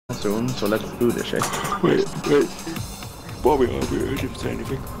soon, so let's do this shit. Wait. Bobby, I didn't say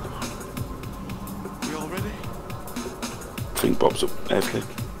anything. We all ready? I think Bob's up AFK.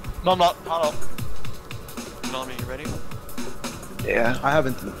 No, I'm not. Hello. Nami, you ready? Yeah. I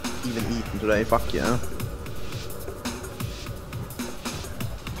haven't even eaten today, fuck yeah.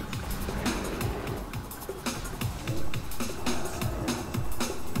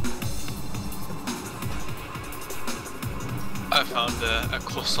 I found a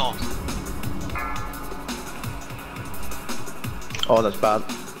croissant. Oh, that's bad.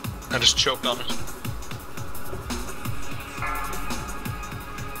 I just choked on it.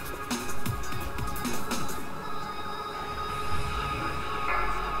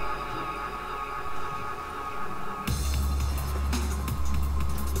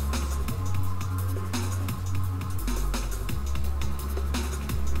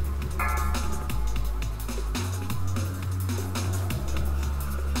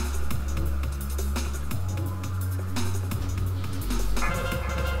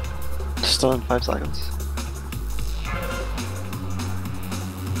 Still in 5 seconds.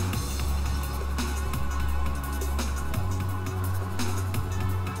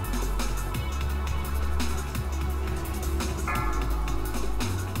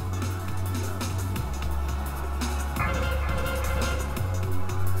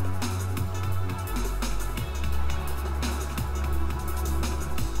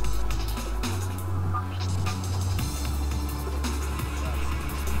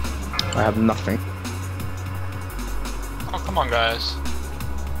 I have nothing. Oh, come on, guys.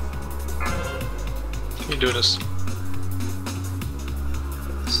 Can you do this?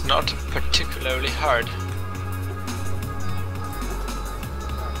 It's not particularly hard.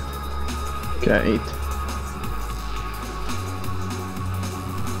 Okay, eat.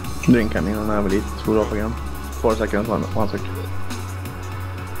 Drink, I mean, and I will eat food off again. 4 seconds, one second.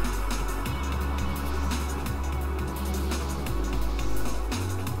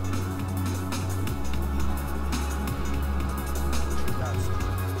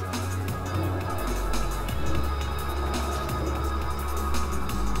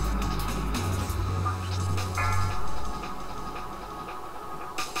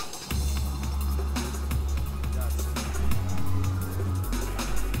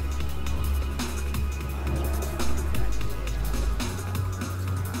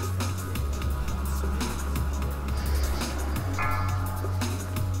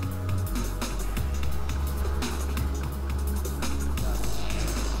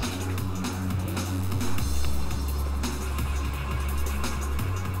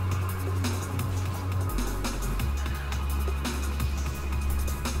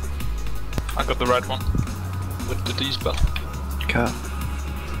 I got the red one with the D spell. Okay.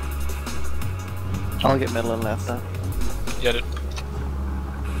 I'll get middle and left then. Get it.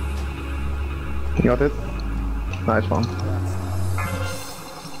 You got it? Nice one.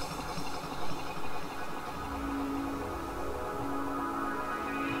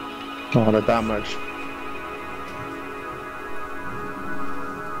 Oh, the damage.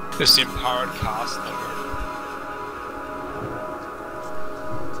 It's the empowered cast that worked.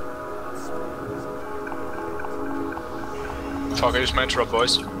 Fuck, I just might interrupt,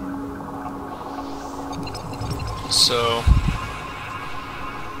 boys. So...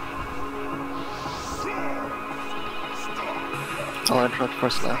 I'll interrupt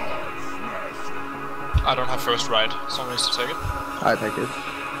first left. I don't have first right. Someone needs to take it. I take it.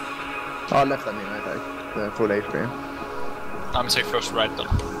 Oh, left I mean, I take the full HP. I'm gonna take first right then.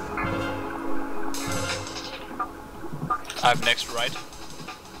 I have next right.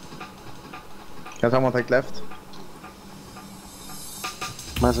 Can someone take left?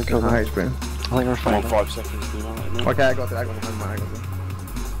 Might as well kill them. HP. I think we're I'm fine. on 5 seconds, you know what I mean? Okay, I got it, I got it.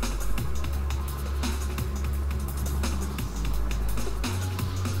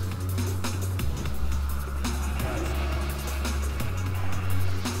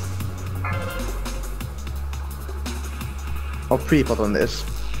 I'll pre-pot on this.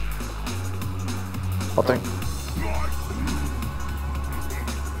 Potting.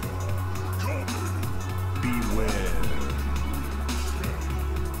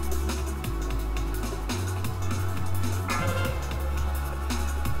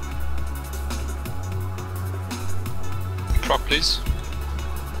 Proc, please.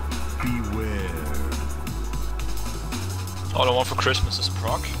 Beware. All I want for Christmas is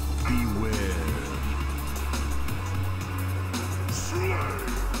proc. Beware.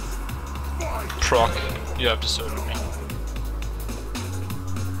 Proc, you have deserted me.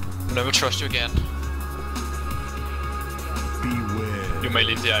 I'll never trust you again. Beware. You may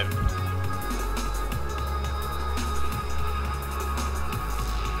leave the island.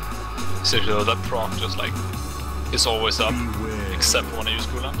 Seriously though, that proc just like is always up, except when I use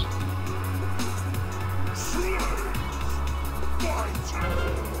cooldowns.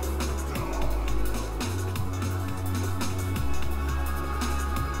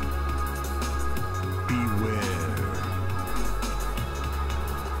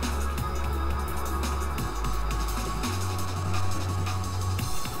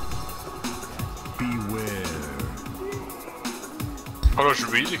 That was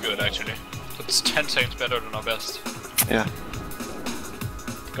really good actually. That's 10 seconds better than our best. Yeah.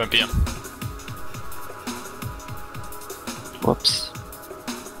 Go and PM. Whoops.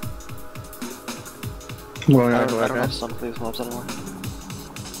 Going I out, don't have stun for these mobs anymore.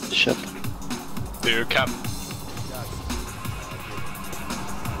 Shit. Do you cap?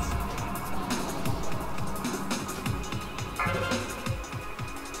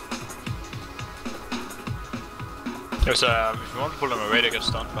 There's if you want to pull them away, they get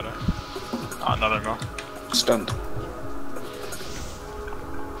stunned, but not anymore. Stunned.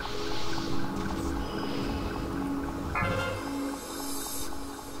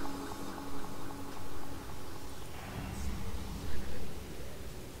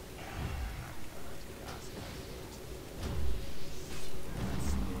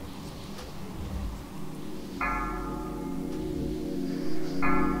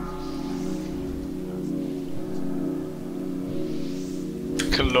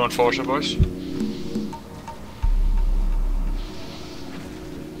 Kill the low enforcer, boys.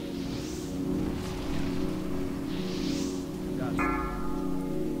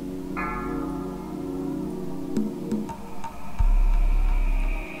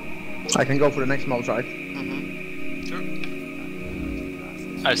 I can go for the next mouse, right? Sure.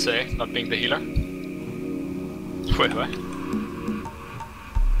 I say, not being the healer. Wait, what?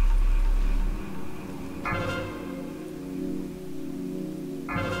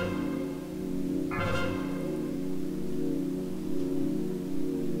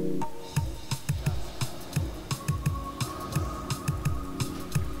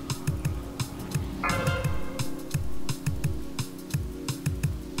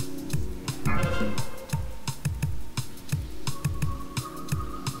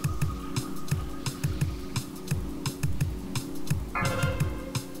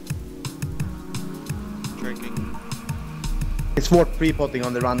 It's worth pre-potting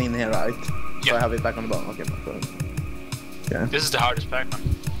on the run in here, right? Yeah. So I have it back on the bottom. Okay, good. Yeah. This is the hardest pack, man.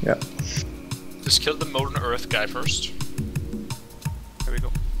 Yeah. Just kill the Molten Earth guy first. Here we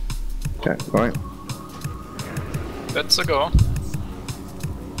go. Okay, going. Let's go.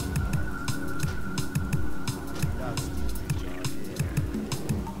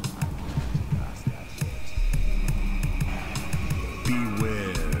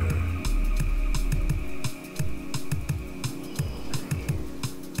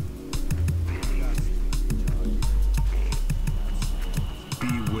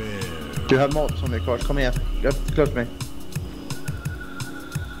 Do you have mobs on me, Quash? Come here. Get close to me.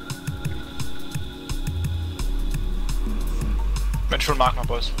 Vengeful Magma,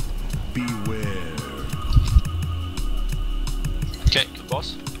 boys. Beware. Okay, kill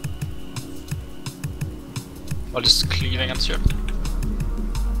boss. While just cleaving and shit.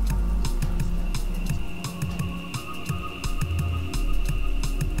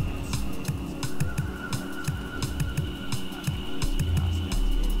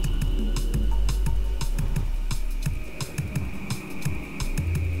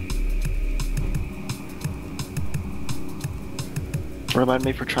 Remind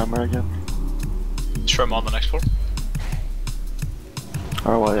me for Tremor again. Tremor on the next floor.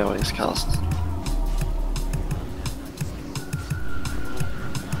 Or what he always casts.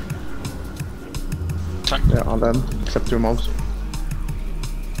 Yeah, all done. Except 2 mobs.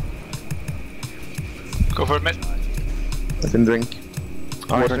 Go for it, mate. Let him drink.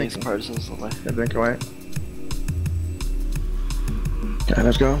 Water needs partisans, don't they? Yeah, drink away. Okay,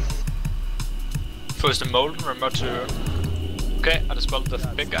 let's go. First the Molten, remember to... Okay, I dispelled the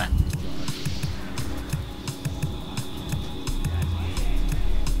big guy.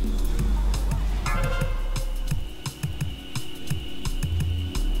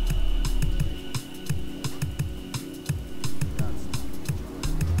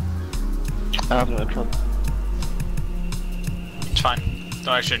 I have no interrupt. It's fine.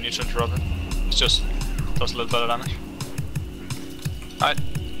 Don't actually need to interrupt it. It just does a little better damage. Alright.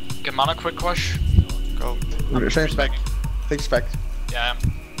 Get mana quick, Quash. Go. Change spec. Take spec. Yeah,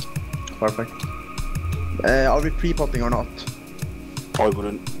 Perfect. Are we pre-potting or not? I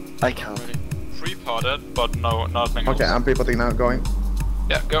wouldn't. I can't. ready. Pre-potted, but no, nothing Okay, else. I'm pre-potting now, going.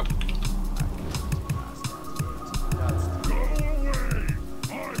 Yeah, go.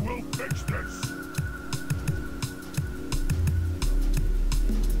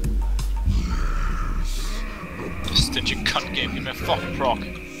 proc game, give me a fucking proc.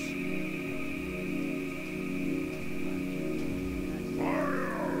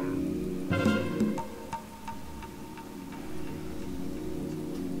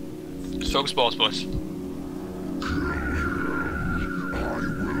 Focus balls, boys.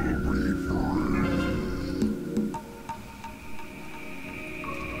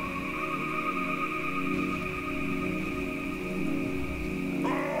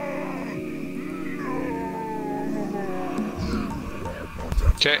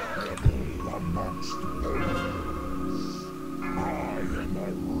 Okay.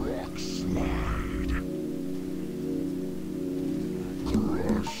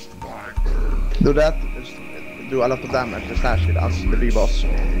 Do that, do a lot of damage, the slash with us, the big boss.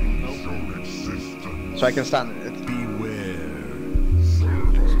 So I can stand in it.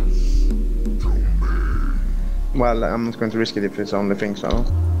 Well, I'm not going to risk it if it's only thing, so.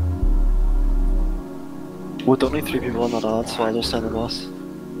 With only 3 people on that odd, so I'll just stand the boss.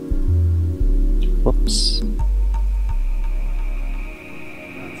 Whoops.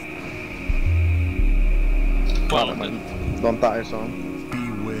 Well, don't die, so.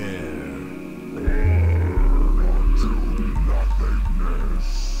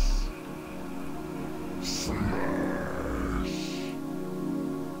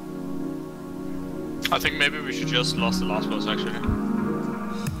 I think maybe we should just lost the last boss actually.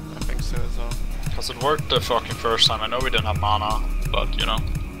 I think so as well. Because it worked the fucking first time. I know we didn't have mana, but you know.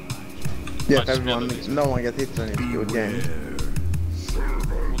 Yeah, if everyone, no one gets hit, then it's a good game.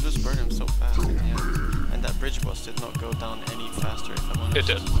 We'll just burn him so fast in the end. And that bridge boss did not go down any faster if I'm honest. It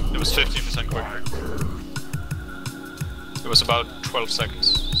did. It was 15% quicker. It was about 12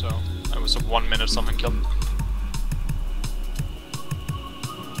 seconds, so it was a 1 minute something kill.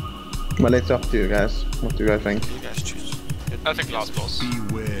 Well, it's up to you guys. What do you guys think? You guys choose. I think last boss.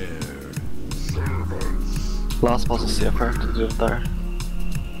 Last boss is safer to do it there.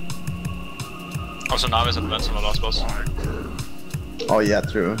 Also, Nami's advanced on the last boss. Oh yeah,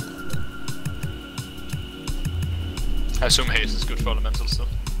 true. I assume haste is good for elementals still.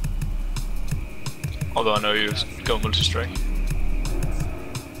 Although I know you go multi-strike.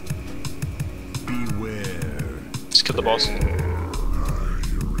 Just kill the boss.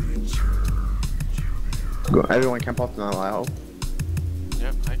 Go, everyone can pop now, I hope.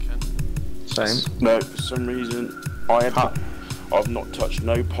 Yep, I can. Same. No, for some reason I've not touched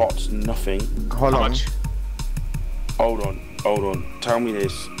no pots, nothing. Hold How on. much? Hold on. Tell me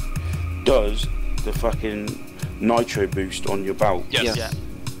this. Does the fucking nitro boost on your belt? Yes. Yeah.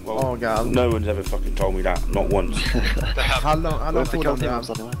 Well, Oh god. no one's ever fucking told me that, not once. They have. How long With the cooldown do you counting have?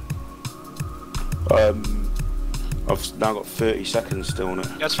 moves anyway. I've now got 30 seconds still on it.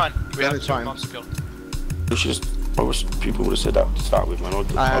 Yeah, it's fine. We Yeah, have it's 2 fine. mobs to kill. It's just, people would have said that to start with, man.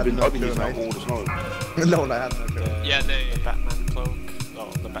 I've been no using clue, that mate. all the time. No, I have no clue. Yeah, The Batman cloak,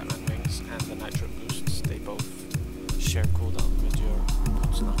 the Batman wings, and the nitro boosts, they both share cooldown with your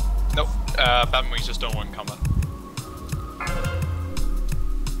pots now. Nope. Batman wings just don't work in combat.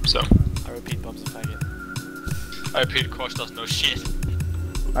 So, I repeat, Bob's a faggot. I repeat, Quash doesn't know shit.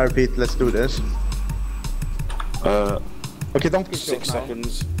 I repeat, let's do this. Okay, don't get 6 close now.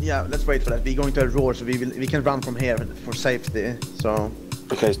 seconds. Yeah, let's wait for that. We're going to a roar, so we can run from here for safety. So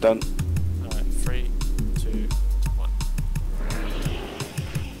Okay, it's done. Alright, 3, 2, 1.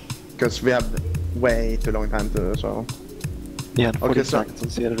 because we have way too long time to so Yeah, and 40 Okay, so- seconds on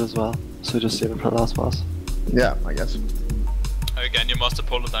seated as well. So just save it for the last boss. yeah, I guess. Again, you must have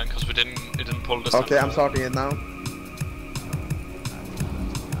pulled it down because it didn't pull this Okay, time. I'm starting it now.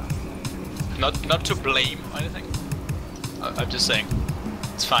 Not to blame or anything. I'm just saying,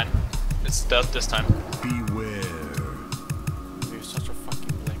 it's fine. It's dead this time. You're such a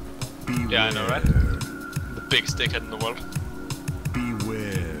fucking blame. Yeah, I know, right? The biggest dickhead in the world.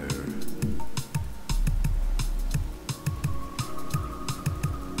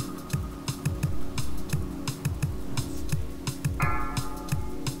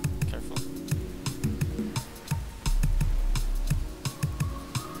 Careful.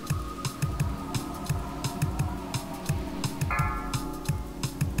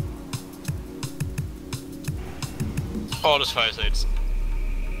 All his fire states.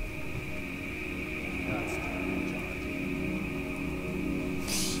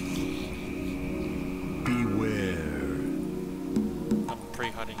 I'm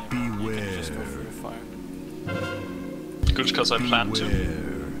pre-hutting everyone. You can just go through the fire. Good because I planned to.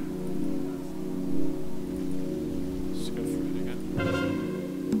 Just go through it again.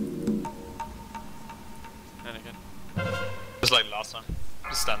 And again. Just like last time.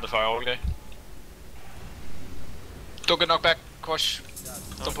 Just stand the fire all day. Don't get knocked back, Quash.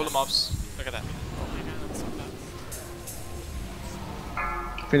 Don't pull the mobs. Look at that. Oh my god, that's so bad.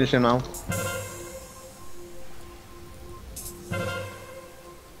 Finish him now.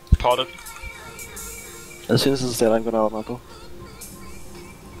 Potted. As soon as it's dead, I'm gonna elemental.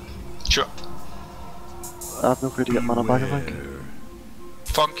 Sure. I have no clue to get mana back, I think.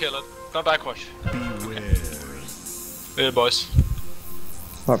 Fucking kill it. Go back, Quash. Here, boys.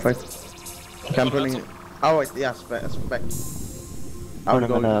 Perfect. Okay, I'm pulling. Oh wait, yeah, spec. I I'm will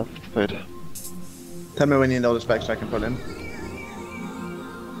go. gonna food. Tell me when you know the specs so I can pull in.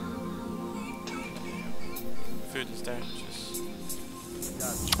 Food is there, just...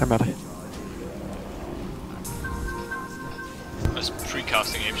 I'm ready. That's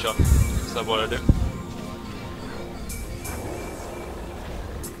pre-casting aim shot. Is that what I do?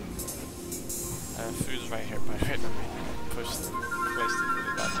 Food is right here, by right now. Placed it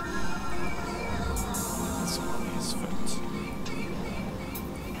really bad. It's only his foot.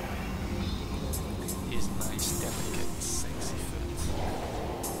 His nice, delicate, sexy foot.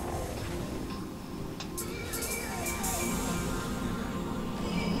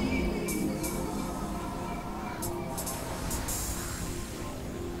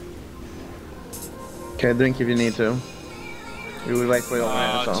 Okay, drink if you need to. We will wait for your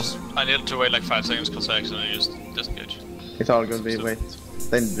man, so. I needed to wait like 5 seconds because I accidentally used disengage. It's all good, we wait.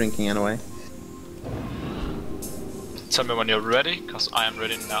 Then drinking anyway. Tell me when you're ready, because I am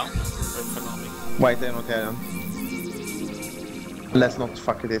ready now. Wait for Nami. Wait, they're not here then. Let's not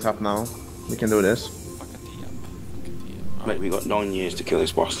fuck it up now. We can do this. Fuck a tee up. Mate, we got 9 years to kill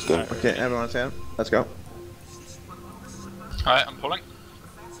this boss. Go. Okay, everyone's here. Let's go. Alright, I'm pulling.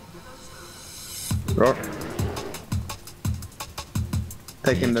 Roar.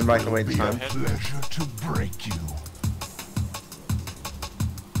 Take him the right away this time. Pleasure to break you.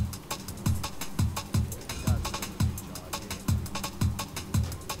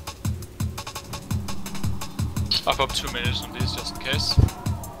 I've up 2 minutes on these just in case.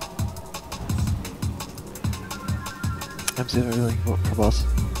 I'm still really vote for boss.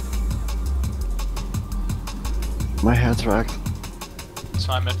 My head's racked.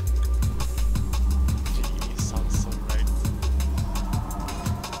 So I'm in. Jeez, sounds so right.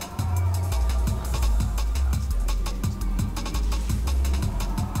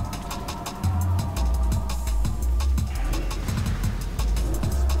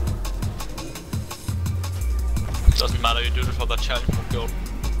 Doesn't matter, you do it for that challenge for gold.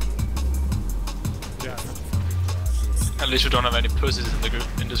 Yeah. At least we don't have any pussies in the group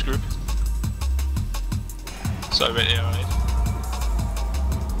in this group. So I went alright.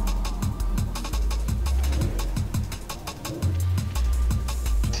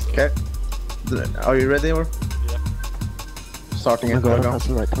 Okay. Are you ready or? Yeah. Starting Oh it, my god, go. that's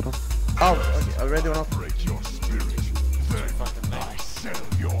the right button. Oh, okay. Are you ready or not? Break your spirit. Then Fucking I sell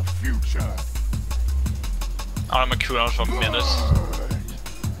your future. I'm a cool down for a minute.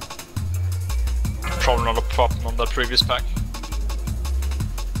 Probably not a problem on that previous pack.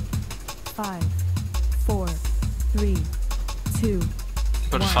 5, 4, 3, 2.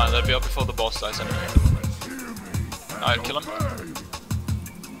 But One. fine, that'll be up before the boss dies anyway. Alright, kill him.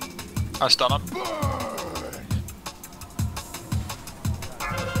 I stun him.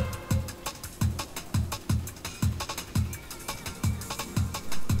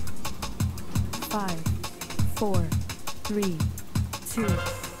 5, 4, 3, 2,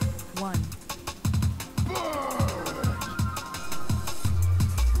 1.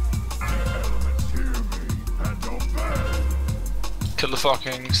 Kill the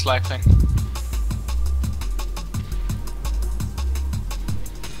fucking slag thing.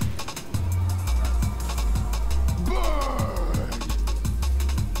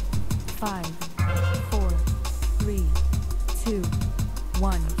 Five, 4, 3, 2,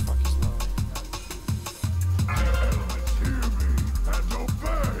 1. Fuck is Nami.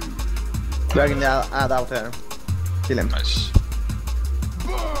 Dragging the ad out here. Kill him. Nice.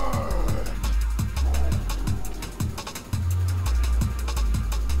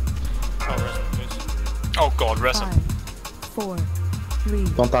 Oh, rest in peace. Oh god, rest him. 5, 4, 3,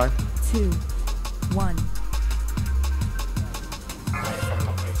 Don't die. 2, 1.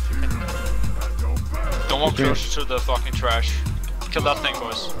 Don't walk close to the fucking trash. Kill that thing,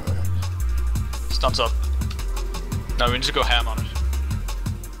 boys. Stunts up. Now we need to go ham on it.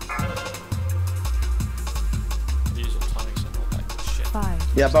 Use tonics and all that shit.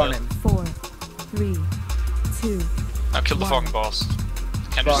 5, Yeah, burn him. 4, 3, 2. Now kill the One. fucking boss.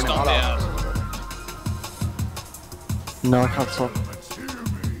 Can you Burn him, stun the hello. ass? No, I can't stop.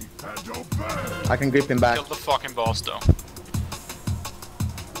 I can grip him back. Kill the fucking boss though.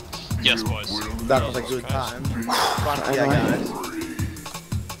 Yes, boys. That was a good time. Yeah, guys.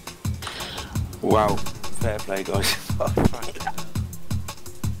 Wow, fair play, guys.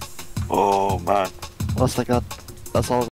 Oh man. That's like that. That's all.